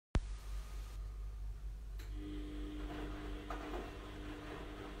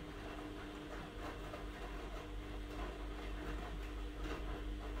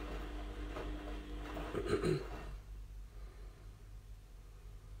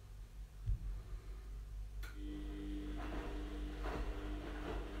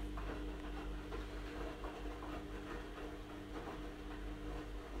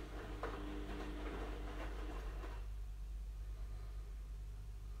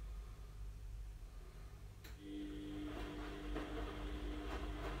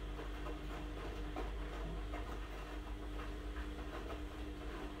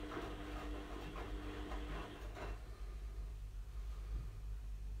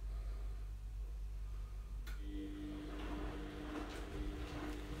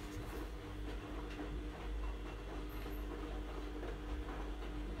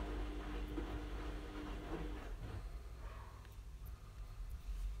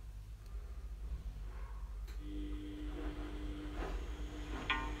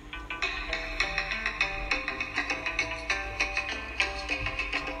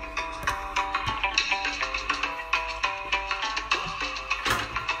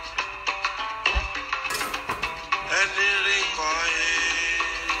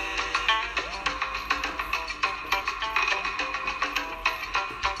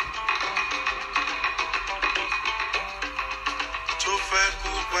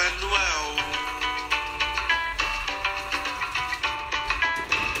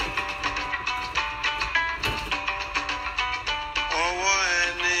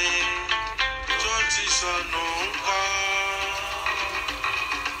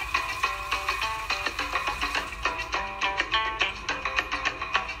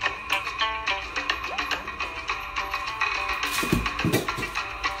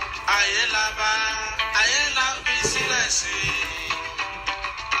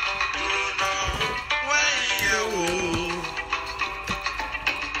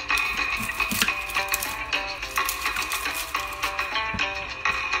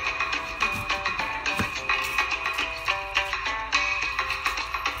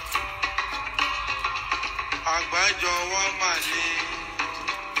àgbájọ wọn mà ní.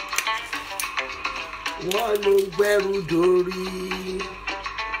 Wọ́n ló ń gbẹ́rù dórí.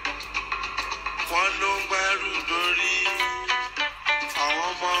 Wọ́n ló ń gbẹ́rù dórí. Àwọn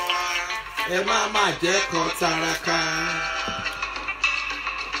ọmọ wa. Ẹ má jẹ́ kan tàràkà.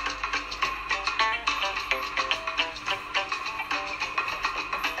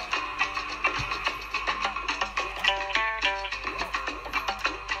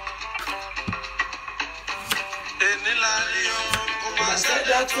 Èní la rí o, kò má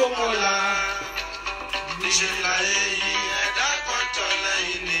ṣẹ̀dá tó mọ̀la. Níṣẹ́ láyé yìí ẹ̀dá kan tọ̀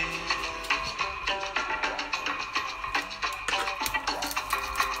lẹ́yìn ni.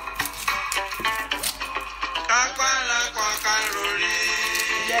 Ká parapọ̀ ká rorí.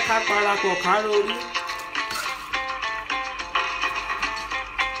 Jẹ́ ká parapọ̀ ká rorí.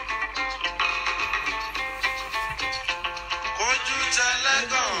 Kójú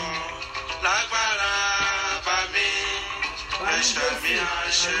tẹlẹ́gàn lágbára bá mi. Ẹ̀ṣẹ̀ mi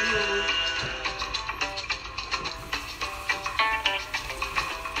àṣẹ.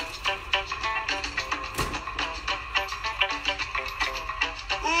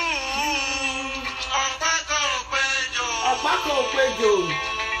 Ọ̀pá kan ò péjọ. Ọ̀pá kan ò péjọ.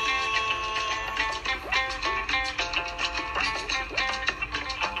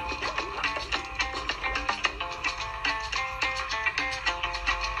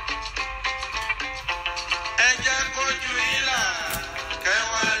 Ẹ jẹ́ kójú ìlà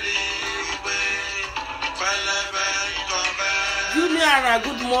kẹwàá rí ìwé pẹlẹbẹ ìjọba. Junior,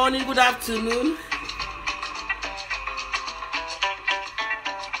 good morning, good afternoon.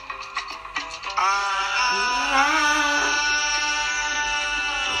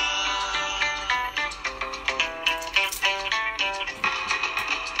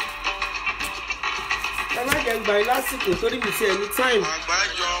 Ẹ má jẹ́ gbà yín lásìkò torí mi sí any time.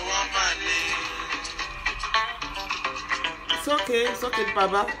 Àgbájọ wọn mà ní. It's okay,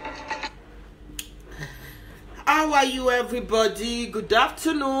 Baba. How are you, everybody? Good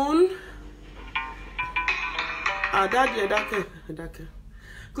afternoon. Daddy.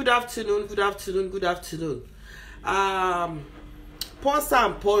 Good afternoon. Pause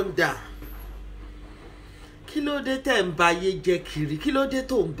and ponder. Kí ló dé tẹ́ ń bayé jẹ́ kiri? Kí ló dé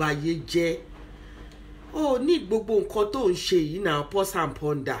tó ń bayé jẹ́? Oh, need gbogbo nǹkan tó ń ṣe yìí náà, pause and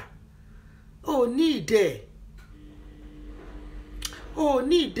ponder. Oh, need ẹ̀.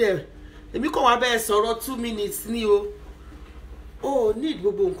 Èmi kàn wá bẹ́ẹ̀ sọ̀rọ̀ 2 minutes ni o. Oh, need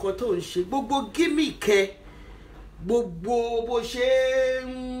gbogbo nǹkan tó ń ṣe. Gbogbo gimmick ẹ. Gbogbo bó ṣe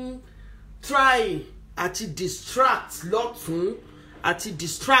ń try àti distract lọ́tún àti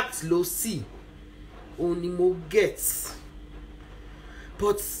distract lósì. Òun ni mo get.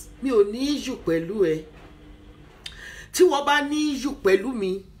 But mi ò ní issue pẹ̀lú ẹ. Tí wọ́n bá ní issue pẹ̀lú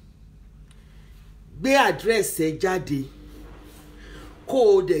mi, gbé address ẹ jáde. Kó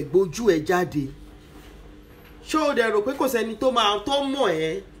o dẹ̀ gbójú ẹ jáde. Ṣé o dẹ̀ rò pé kò sẹ́ni tó mọ̀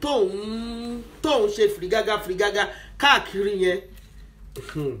ẹ́ tó ń ṣe fìrígágá káàkiri yẹn?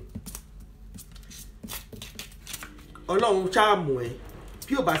 Ọlọ́run ṣáà mọ̀ ẹ́.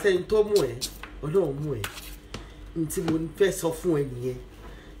 Bí ò bá sẹ́ni tó mọ̀ ẹ́, Ọlọ́run mọ̀ ẹ́. Ní tí mo fẹ́ sọ fún ẹ nìyẹn.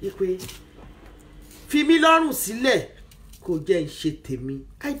 Wípé fi mí lọ́rùn sílẹ̀ kò jẹ́ ìṣe tèmi.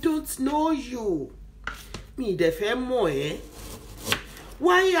 I don't know you. Mi ì dẹ̀ fẹ́ mọ̀ ẹ́.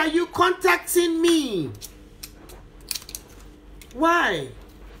 Why are you contacting me? Why?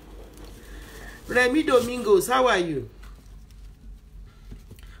 Remy Domingos, how are you?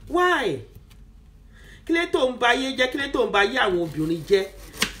 Why? Kí ló tó ń ba ayé jẹ́? Kí ló tó ń ba ayé àwọn obìnrin jẹ́?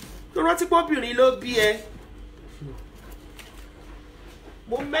 Tó rántí pé obìnrin ló bí ẹ.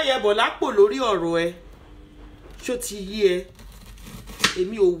 Mo mẹ́yẹ bọ̀ lápò lórí ọ̀rọ̀ ẹ. Ṣó ti yí ẹ?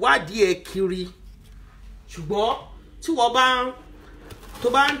 Èmi ò wádìí ẹ kiri. Ṣùgbọ́n tí wọ́n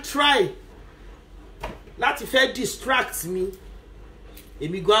bá ń try láti fẹ́ distract mi,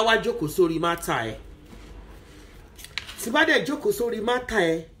 èmi gan á wá jókòó sórí mátà ẹ. Tí bá dẹ̀ jókòó sórí mátà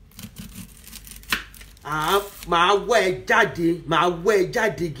ẹ, màá wọ́ ẹ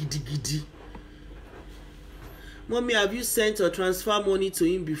jáde gidigidi. Mommy, have you sent or transfer money to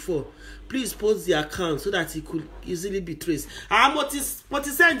him before? Please post the account so that he could easily be traced. Mo ti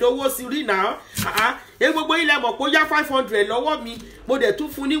send owó sí rí now. Gbogbo ilẹ̀ mọ̀ pé ó yá 500 lọ́wọ́ mi. Mo dẹ̀ tún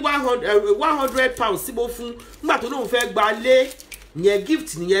fún ní 100 pounds tí mo fún. Nígbà tó lóun fẹ́ gba lé yẹn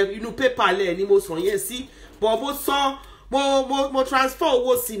gift nìyẹn inú paper lẹ̀ ni mo sọ yẹn sí. But mo transfer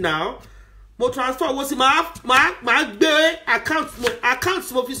owó sí now. Mo transfer owó sí màá gbé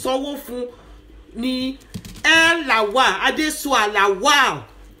account mo fi sanwó fún ní Lawal Adesuwa Lawal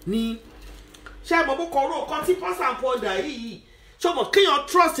ni. Ṣé mo kọ ro kan tí Panda yìí ṣọmọ kéèyàn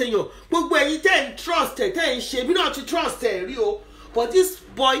trust èèyàn gbogbo ẹ̀yin tẹ́ ń trust ẹ̀ tẹ́ ń ṣe mí náà ti trust ẹ̀ rí o but this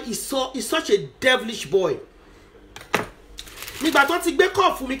boy is such a devilish boy. nígbà tó ti gbé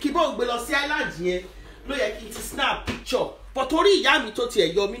kọ́ fún mi kí bó gbé lọ sí island yẹn ló yẹ kí n ti snap picture but torí ìyá mi tó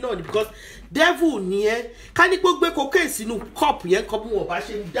tiẹ̀ yọ mí náà ni because devil nìyẹn ká ní pé ó gbé cocaine sínú cup yẹn kọ́ bí wọn bá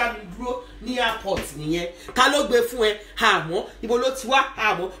ṣe ń dá mi dúró ní airport nìyẹn ta ló gbé fún ẹ àmọ́ ibo ló ti wá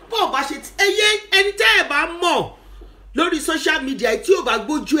àmọ́ bó o bá ṣe ẹni tẹ́ ẹ bá mọ̀ lórí social media tí ò bá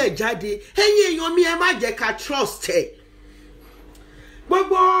gbójú ẹ̀ jáde ẹ̀yin èèyàn mi ẹ má jẹ́ ká trust ẹ̀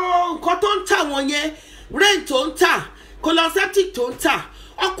gbogbo nǹkan tó ń tà wọ́n yẹn rent tó ń tà coloseptic tó ń tà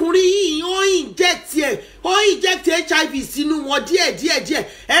ọkùnrin yìí ó inject HIV sínú wọn díẹ̀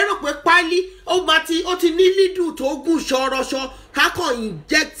ẹ rò pé pálí ó ti ní lídù tó gùn ṣọrọṣọ kákan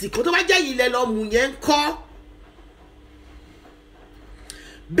inject kó tó bá jẹ́ ilẹ̀ lọ́mù yẹn ń kọ́.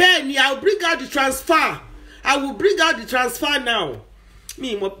 bẹ́ẹ̀ ni I will bring out the transfer now.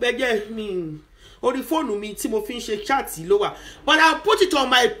 mi mọ̀ pẹ́jẹ́ mi orí fóònù mi tí mo fi ń ṣe chat ló wà but I will put it on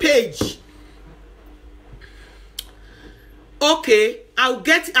my page. Okay, I'll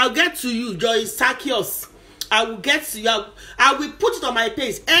get to you, Joyce Sakios. I will get to you. I will put it on my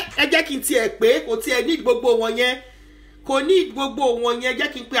page. Ẹ jẹ́ kí n tiẹ̀ pé kò tiẹ̀ need gbogbo wọn yẹn. Kò need gbogbo wọn yẹn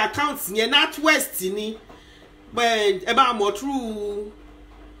jẹ́ kí n pe account yẹn NatWest ni. Ẹ bá mọ̀ through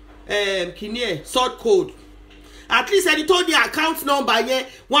kíní ẹ̀ sort code. At least ẹni tó ní account number yẹn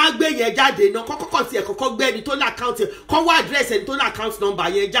wọ́n á gbé yẹn jáde náà kọ́kọ́ tiẹ̀ kọ́kọ́ gbé ẹni tó ní account yẹn kọ́ wá address ẹni tó ní account number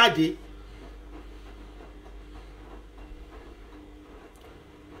yẹn jáde.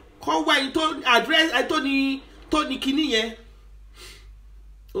 Kọ́ wá ẹni tó address ẹni tó ní kíní yẹn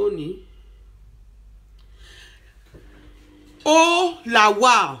ó ní. ó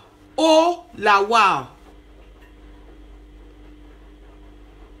làwà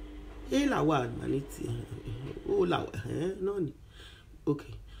maniti ó làwà náà ni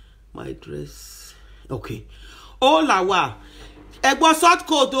okay my address okay ó làwà ẹ̀gbọ́n short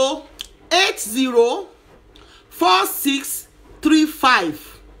code o 804635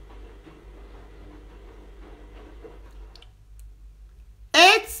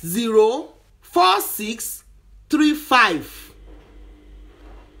 804635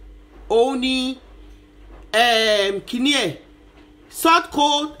 òun ni kíní ẹ̀ short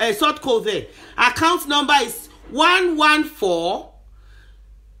code there. Account number is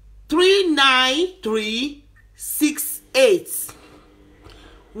 1143938.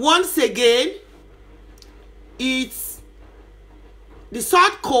 Once again, the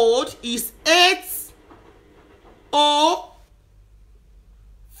short code is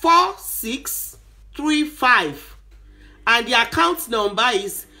 804635 and the account number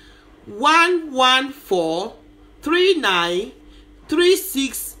is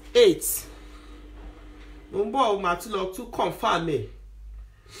 1143938. mo ń bọ̀ máa tún lọ tún confirm ẹ̀.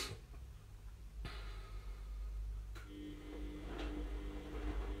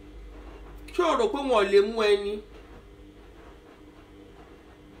 ṣé o rò pé wọn ò lè mú ẹni?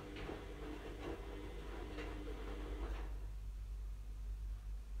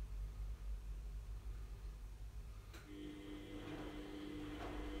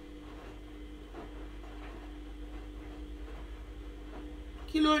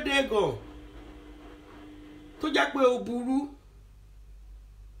 kí ló dé gan tó jẹ́ pé ó burú?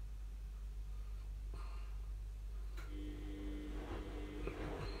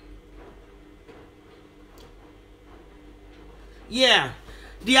 Yeah,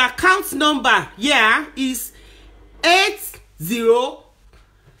 the account number is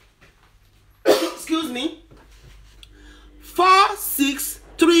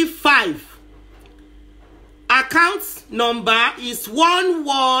 4635. Account number is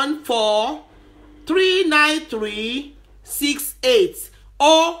 1143938.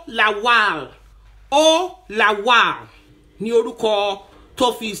 ó làwà ní orúkọ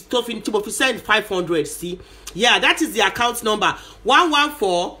tó fi tí mo fi send 500 sí. Yeah, that is the account number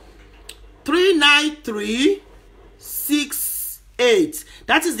 1143938.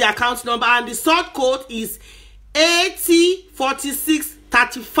 That is the account number and the sort code is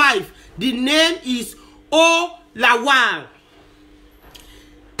 804635. The name is ó làwà.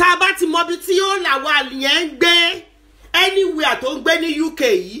 tá a bá ti mọ bí tí ó làwà yẹn ń gbé anywhere tó ń gbé ní UK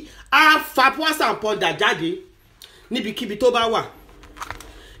yìí á fa Panda and Panda jáde níbikíbi tó bá wà.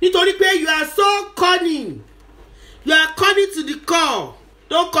 Nítorí pé you are so cunning. You are coming to the call.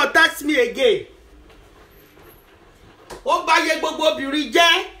 Don't contact me again. Ó ń báyé gbogbo obìnrin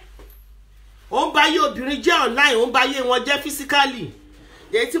jẹ́. Ó ń báyé obìnrin jẹ́ online. Ó ń báyé wọn jẹ́ physically.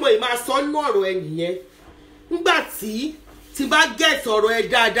 Èyí tí mo yìí máa sọ nínú ọ̀rọ̀ ẹ nìyẹn. Nígbà tí bá get ọ̀rọ̀ ẹ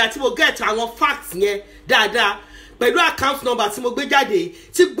dáadáa, tí mo get àwọn facts yẹn dáadáa, pẹ̀lú account number tí mo gbé jáde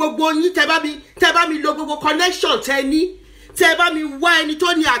tí gbogbo yín tẹ́ bá mi lo gbogbo connection tẹ́ ní tẹ́ bá mi wá ẹni tó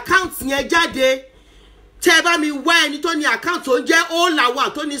ní account yẹn jáde tẹ́ bá mi wá ẹni tó ní account tó jẹ́ olawa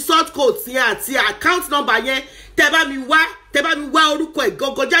tó ní short code yẹn àti account number yẹn tẹ́ bá mi wá orúkọ ẹ̀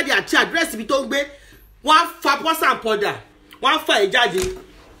gangan jáde àti address ibi tó ń gbé wọ́n fa Panda Panda wọ́n fa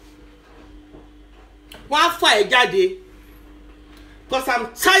ẹ̀ jáde because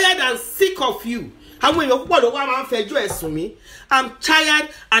I'm tired and sick of you. Àwọn èèyàn púpọ̀ ló wá máa ń fẹjọ́ ẹ̀sùn mi. I'm tired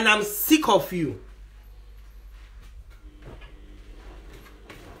and I'm sick of you.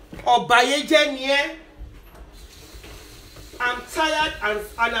 Ọ̀bàyéjẹ́ ni ẹ́. I'm tired and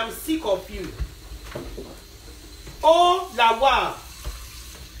I'm sick of you. Ó làwà.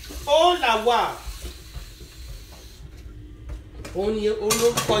 Òun ni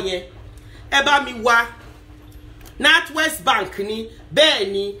olórúkọ yẹn. Ẹ bá mi wá. NatWest Bank ni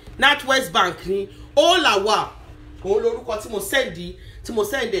bẹ́ẹ̀ ni NatWest Bank ni ó là wà òun lórúkọ tí mo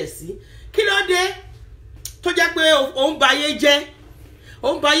send ẹ̀ sí kí ló dé tó jẹ́ pé òun bayé jẹ́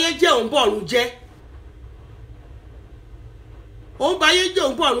òun bọ̀run jẹ́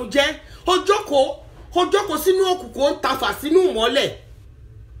ó jókòó sínú òkùnkùn ó ń tafà sínú ìmọ́lẹ̀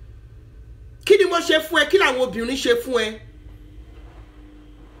kí ni mo ṣe fún ẹ kí làwọn obìnrin ṣe fún ẹ.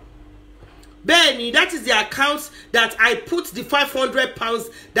 Benny, that is the account that I put the £500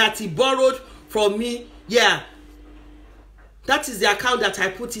 that he borrowed from me. Yeah. That is the account that I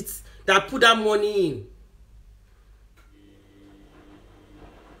put that money in.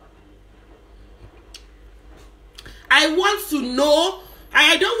 I want to know.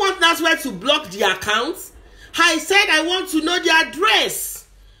 I don't want NatWest to block the account. I said I want to know the address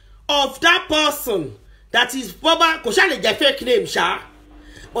of that person that is Boba. Kò ṣá lè jẹ́ fake name ṣá.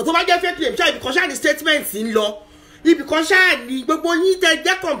 But tó bá jẹ́ fake name ṣá ibi kan ṣá ni statements ń lọ. Ibi kan ṣá ni gbogbo yín tẹ́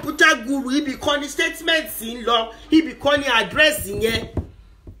jẹ́ computer guru ibi kan ni statements ń lọ. Ibi kan ni address yẹn.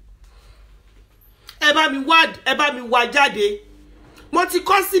 Ẹ bá mi wá jáde. Mo ti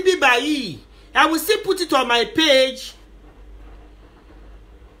kọ sí bíbá yìí. I will still put it on my page.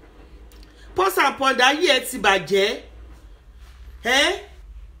 Panda Panda yìí ẹ ti bàjẹ́.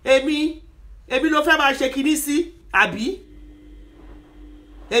 Èmi ló fẹ́ máa ṣe kinní sí àbí?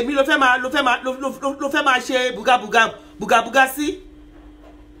 Èmi ló fẹ́ máa ṣe buga sí?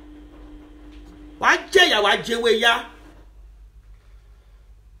 Wàá jẹ̀yà wàá jẹwé yá.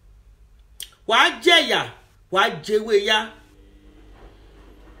 Wàá jẹ̀yà wàá jẹwé yá.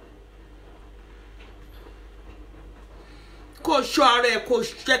 Kó ṣọ́ ara ẹ kó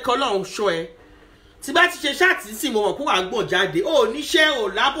jẹ́ kí Ọlọ́run ṣọ́ ẹ. Tí bá ti ṣe ṣáàtì sí mo mọ̀ pé wàá gbọ̀n jáde. Ó níṣẹ́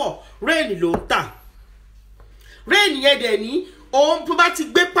ò lábọ̀ réènì ló ń tà. Réènì yẹn dẹ̀ ní òun tó bá ti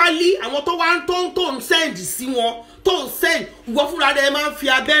gbé pálí àwọn tó wá tó ń send sí wọn tó ń send ìwọ fúnra rẹ̀ máa ń fi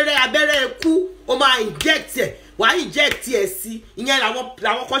abẹ́rẹ́ kú ó máa inject ẹ̀ wàá inject ẹ̀ sí ìyẹn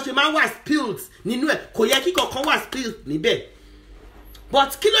làwọn kan ṣe máa ń wà spilled nínú ẹ̀ kò yẹ kí kankan wà spilled níbẹ̀. But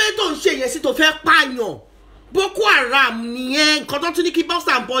kí ló yẹ tó ń ṣe yẹn sí tó fẹ́ pààyàn? Boko Haram nìyẹn nǹkan tó tún ní kí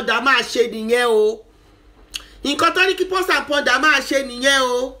Panda Panda máa ṣe nìyẹn o. Nǹkan tó ní kí Panda Panda máa ṣe nìyẹn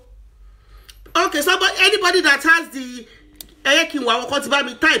o. Okay, so but anybody that has the kí n wá àwọn kan ti bá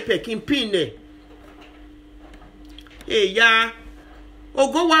mi type ẹ̀ kí n pin ẹ̀. Èyà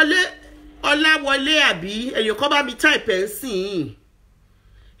Ògówọlé Ọláwọlé àbí èèyàn kan bá mi type ẹ̀ sìn.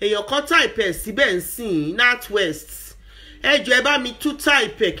 Èèyàn kan type ẹ̀ síbẹ̀ sìn NatWest. Ẹ jọ̀ọ́ ẹ bá mi tún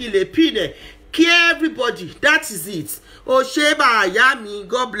type ẹ̀ kí n lè pin ẹ̀. Kí everybody, that is it. O ṣé bàyá mi,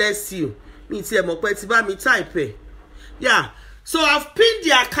 God bless you. Mi ti ẹ̀ mọ̀ pé ti bá mi type ẹ̀. Yeah, so I've pinned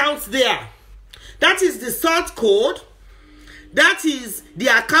the account there. That is the sort code. That is the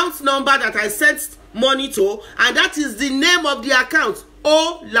account number that I sent money to. And that is the name of the account.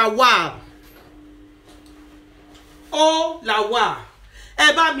 Olawa. Olawa.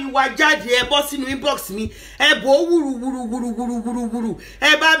 Ẹ bá mi wá jáde ẹ bọ́ sínú inbox mi ẹ bò wúruwúruwúruwúruwúru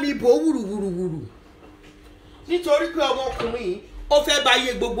ẹ bá mi bò wúruwúruwúru nítorí pé ọmọkùnrin ó fẹ́ bá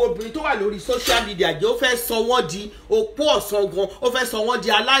yé gbogbo obìnrin tó wà lórí social media jẹ́ ó fẹ́ sọ wọ́n di òpó ọ̀sán gan ó fẹ́ sọ wọ́n di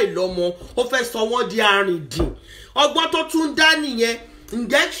aláìlọ́mọ ó fẹ́ sọ wọ́n di arìndìn ọgbọ́n tó tún dá nìyẹn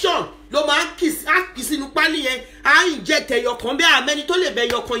injection ló máa ń kì sínú pálí yẹn á inject ẹyọkan bẹ́ẹ̀ àmẹ́ni tó lè bẹ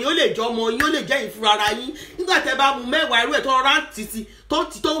ẹyọkan yìí ó lè jọ ọmọ yín ó lè jẹ́ ìfura ara yín nígbà tẹ́ bá mu mẹ́wàá irú ẹ̀ tó rọra títí tó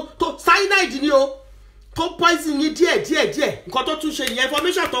cyanide ni o tó poison yín díẹ̀ nǹkan tó tún ṣe nìyẹn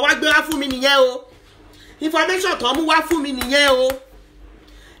information tó wá gbé wá fún mi nìyẹn o information tó mú wá fún mi nìyẹn o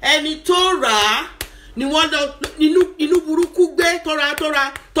ẹni tó rà á ni wọ́n lọ inú burúkú gbé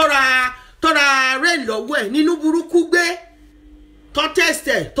tọ́ra rain lọ́wọ́ ẹ̀ nínú burúkú gbé tó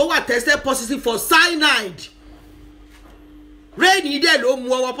tested tó wà tested positive for cyanide rain yìí dẹ̀ ló mú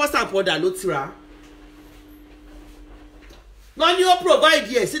ọwọ́ Panda Panda ló ti rà wọ́n ní ó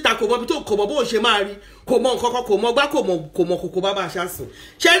provide ẹ̀ síta kò mọ bí tó kò mọ bó ṣe máa rí kò mọ nǹkan kan kò mọ gbá kò mọ kòkó bá bá aṣá sùn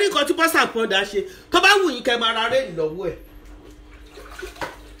ṣe rí nǹkan tí Panda Panda ṣe tó bá wù yín kẹ́ máa ra rẹ́ẹ̀nì lọ́wọ́ ẹ̀.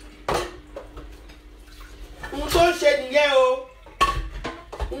 ohun tó ń ṣe nìyẹn o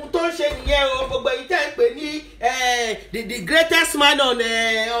ohun tó ń ṣe nìyẹn o gbogbo èyí tẹ́ ń pè ní the greatest man on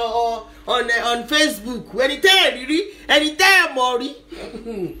Facebook ẹni tẹ́ ẹ̀ rí rí ẹni tẹ́ ẹ̀ mọ̀ rí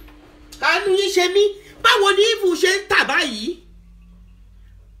àánú yín ṣe mí báwo ni evil ṣe ń tà báyìí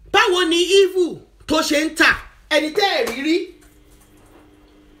báwo ni evil tó ṣe ń tà ẹni tẹ́ ẹ̀ rí rí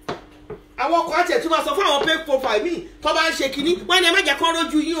àwọn ọkọ̀ àti ẹ̀tún máa sọ fún àwọn fake profile mi tó bá ń ṣe kínní wọ́n ní ẹ má jẹ́ kó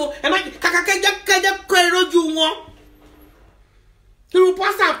rójú yín o ẹ má kàkà kẹ́jẹ́ kó rójú wọn irú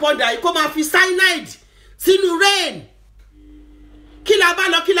Panda Panda yìí kó máa fi cyanide sínú rain kí la bá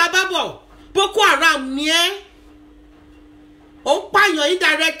lọ kí la bá bọ̀ Boko Haram ni ẹ́ ó ń pààyàn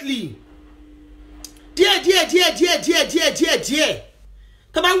indirectly díẹ̀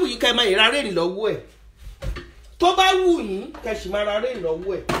tó bá wù yín kẹ́ máa ra rain lọ́wọ́ ẹ̀ tó bá wù yín kẹ́ sì máa ra rain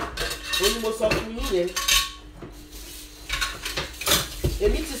lọ́wọ́ ẹ̀ ó ní mo sọ fún yín yẹn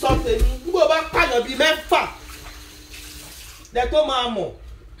èmi ti sọ tèmi nígbà bá pààyàn bíi 6 lẹ tó máa mọ̀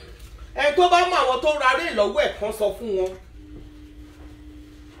ẹ tó bá mọ àwọn tó ra rain lọ́wọ́ ẹ̀ kan sọ fún wọn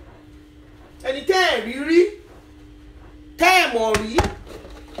ẹni tẹ́ ẹ̀ rí rí tẹ́ ẹ̀ mọ̀ rí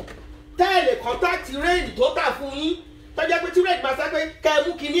tẹ́ ẹ̀ lè kọ́ńtàkì rain tó tà fún yín tó jẹ́ pé tí rain máa sá pé kẹ́ ẹ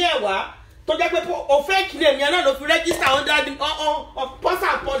mú kinní ẹ̀ wá tó jẹ́ pé òfé kìíní ènìyàn náà ló fi rẹ́gísítà under Panda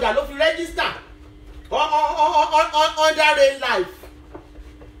Panda ló fi rẹ́gísítà under rain life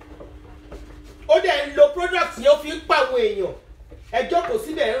ó dẹ̀ ń lo product yẹn ó fi ń pa àwọn èèyàn ẹjọ́ kò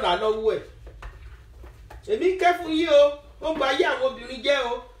síbẹ̀ ń rà lọ́wọ́ ẹ̀ èmi ń kẹ́ fún yín o ó ń ba ayé àwọn obìnrin jẹ́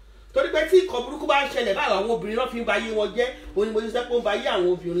o torí pé tí ìkọ̀ burúkú bá ń ṣẹlẹ̀ báwo àwọn obìnrin náà fi ń ba ayé wọn jẹ́ òun ni mo ti sẹ́ pé ó ń ba ayé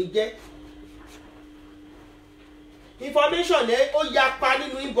àwọn obìnrin jẹ́ information ẹ ó yapa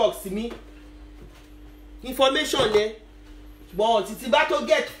nínú inbox mi information ẹ but títí bá tó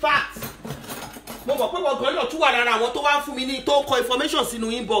get fact mo mọ̀ pé wọ́n gan náà tún wà lára àwọn tó wá fún mi ní tó kọ information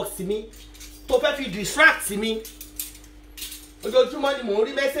sínú inbox mi tó fẹ́ fi distract mi ojoojúmọ́ ni mò ń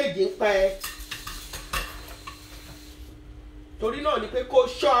rí mẹ́sẹ̀gì ń pa ẹ torí náà ni pé kó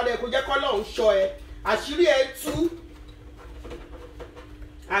ṣọ́ ara ẹ kó jẹ́ kọ́ lọ́hún ṣọ́ ẹ àṣírí ẹ tú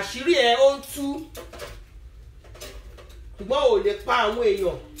àṣírí ẹ ó ń tú ṣùgbọ́n ò lè pa àwọn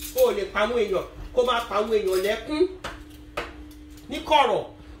èèyàn ò lè pa àwọn èèyàn kó máa pa àwọn èèyàn lẹ́kún ní kọ̀rọ̀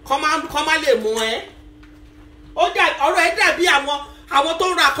kọ́ má lè mú ẹ ọ̀rọ̀ ẹ dàbí àwọn tó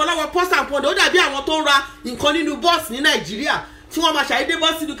ń ra àkọ́ lọ́wọ́ Panda Panda ó dàbí àwọn tó ń ra nǹkan nínú bọ́ọ̀sì ní Nàìjíríà tí wọ́n máa ṣàyédé bọ́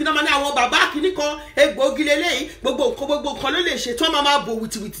sínú kí náà máa ní àwọn bàbá kìíní kan egbòogi lélẹ́yìn gbogbo nǹkan ló lè ṣe tí wọ́n máa bò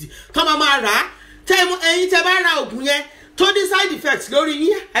wìtìwìtì tí wọ́n máa rà á ẹ̀yin tẹ́ bá ra oògùn yẹn tó ní side effects lórí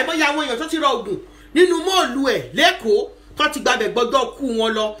yín àìmọye àwọn èèyàn tó ti ra oògùn nínú mọ́ọ̀lù ẹ̀ lẹ́kọ̀ọ́ tó ti gbàgbẹ́ gbọ́dọ̀ kú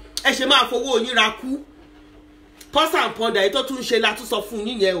wọn lọ ẹ ṣe máa fowó yín ra kú Panda Panda yìí tó tún ṣe la tún sọ fún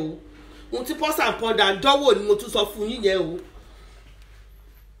yín yẹn o ohun tí Panda Panda ń dánwò ni mo tún sọ fún yín yẹn o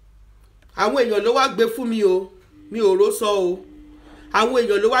àwọn èèyàn ló wá gbé fún mi o mi ò rò sọ o àwọn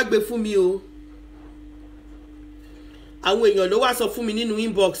èèyàn ló wá gbé fún mi o àwọn èèyàn ló wá sọ fún mi nínú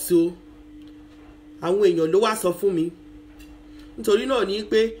inbox o àwọn èèyàn ló wá sọ fún mi nítorí náà ni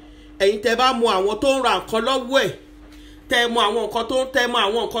pé ẹ̀yin tẹ́ bá mọ àwọn tó ń ra nǹkan lọ́wọ́ ẹ̀ tẹ́ mọ àwọn nǹkan tó tẹ́ mọ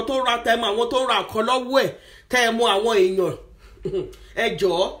àwọn nǹkan tó ra tẹ́ mọ àwọn tó ń ra nǹkan lọ́wọ́ ẹ̀ tẹ́ mọ àwọn èèyàn ẹ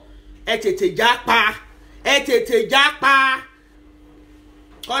jọ̀ọ́ ẹ tètè já pa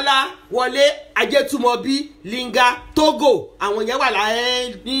Kọ́lá Wọlé Ajétúmọ̀bí Linga Togo àwọn yẹn wà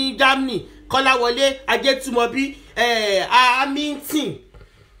láyé ní Germany Kọ́lá Wọlé Ajétúmọ̀bí Hamilton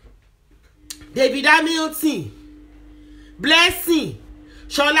David Hamilton Blessing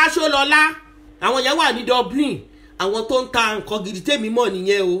Ṣọlá Ṣọlọ́lá àwọn yẹn wà ní Dublin àwọn tó ń ta nǹkan gidi tèmi mọ̀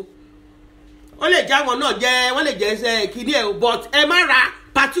nìyẹn o wọ́n lè jẹ́ àwọn náà jẹ́ wọ́n lè jẹ́ kíní ẹ̀ o but ẹ má ra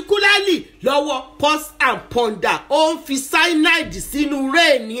particularly lọ́wọ́ Panda Panda ó ń fi cyanide sínú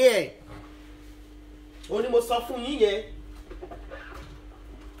rain ẹ̀ ó ní mo sọ fún yín yẹn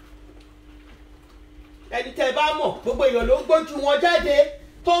ẹni tẹ́ bá mọ̀ gbogbo èèyàn ló gbójú wọn jáde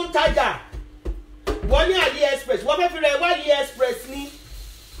tó ń tajà wọ́n ní AliExpress wọ́n fẹ́ fi ra ẹ̀wọ́ AliExpress ní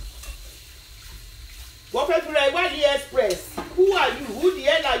wọ́n fẹ́ fi ra ẹ̀wọ́ AliExpress who are you who the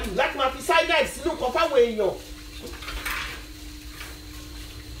hell are you láti máa fi cyanide sínú nǹkan fáwọn èèyàn.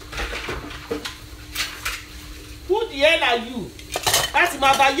 Who the hell are you? Láti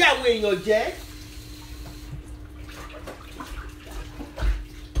máa bá yé àwọn èèyàn jẹ́.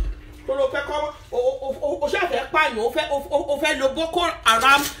 Toro fẹ́ kọ́ o ṣàfẹ́ pààyàn o fẹ́ lo Boko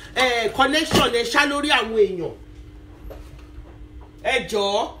Haram connection ẹ̀ ṣá lórí àwọn èèyàn. Ẹ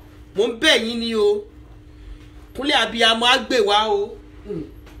jọ̀ọ́ mo ń bẹ̀ yín ni o. Kúnlé abiyamọ á gbè wá o.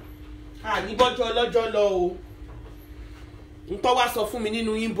 Ní bọ́jọ́ ọlọ́jọ́ lọ o. Ntọ́ wá sọ fún mi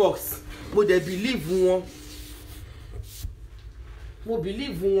nínú inbox. Mo dẹ̀ believe wọn. Mo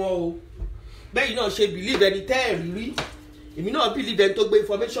believe wọn o. Bẹ́ẹ̀ náà ṣe believe ẹni tẹ́ ẹ̀ rí. Èmi náà believe ẹni tó gbé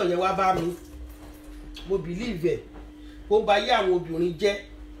information yẹn wá bá mi. Mo believe ẹ̀. Ó bá yé àwọn obìnrin jẹ́.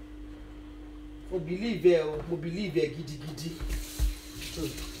 Mo believe ẹ̀ o. Mo believe ẹ̀ gidigidi.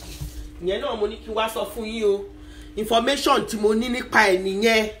 Ìyẹn náà mo ní kí wá sọ fún yín o. Information tí mo ní nípa ẹ̀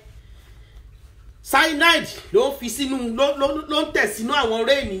nìyẹn. Cyanide ló fi sínú ló ń tẹ̀ sínú àwọn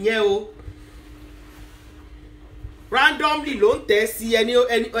ọ̀rẹ́ ènìyàn o. Randomly ló ń tẹ̀ sí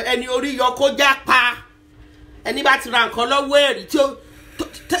ẹni orí yọ kó já pa. Ẹni bá ti ra nǹkan lọ́wọ́ ẹ̀rí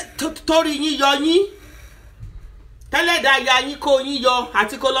tó rí yín yọ yín. Tẹ́lẹ̀dá ya yín kó yín yọ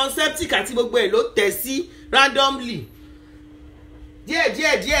àti colonseptic àti gbogbo ẹ̀ ló tẹ̀ sí randomly.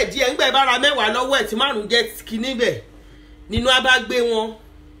 Díẹ̀ ńgbẹ́ bára mẹ́wàá lọ́wọ́ ẹ̀ tí márùn-ún jẹ́ kíní bẹ̀ nínú abágbé wọn.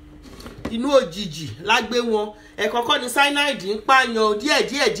 Inú òjijì lágbé wọn. Ẹ̀kọ́kọ́ ni cyanide ń pààyàn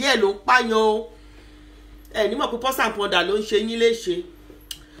díẹ̀ ló ń pààyàn o. Nímọ̀ pé pọ́sà pọ́ndà ló ń ṣe yín léṣe.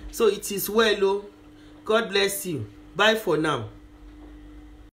 So it is well o. God bless you. Bye for now.